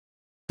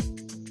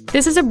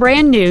This is a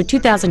brand new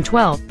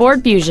 2012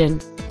 Ford Fusion.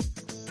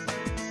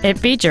 It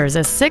features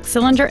a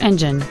 6-cylinder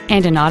engine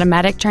and an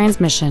automatic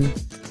transmission.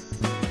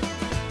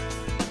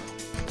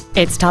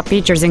 Its top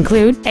features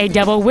include a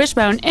double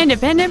wishbone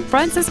independent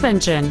front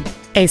suspension,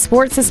 a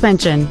sport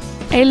suspension,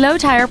 a low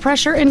tire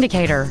pressure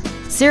indicator,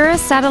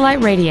 Sirius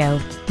satellite radio,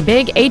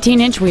 big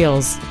 18-inch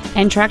wheels,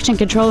 and traction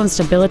control and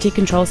stability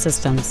control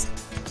systems.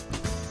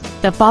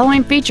 The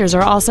following features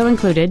are also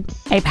included: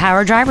 a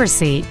power driver's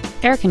seat,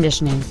 air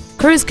conditioning,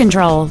 cruise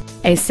control,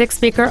 a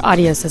 6-speaker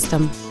audio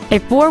system, a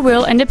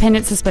 4-wheel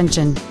independent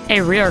suspension,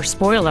 a rear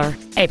spoiler,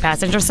 a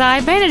passenger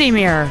side vanity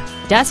mirror,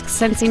 dusk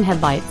sensing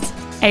headlights,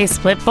 a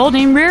split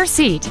folding rear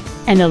seat,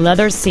 and the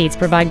leather seats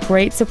provide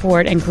great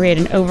support and create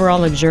an overall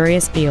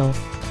luxurious feel.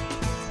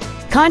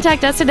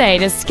 Contact us today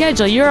to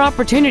schedule your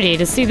opportunity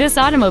to see this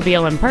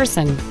automobile in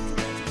person.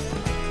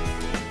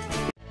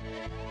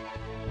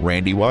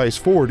 Randy Wise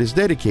Ford is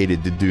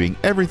dedicated to doing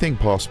everything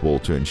possible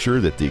to ensure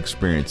that the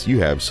experience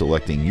you have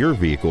selecting your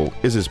vehicle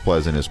is as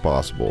pleasant as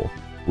possible.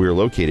 We are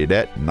located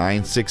at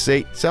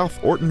 968 South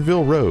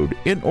Ortonville Road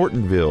in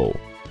Ortonville.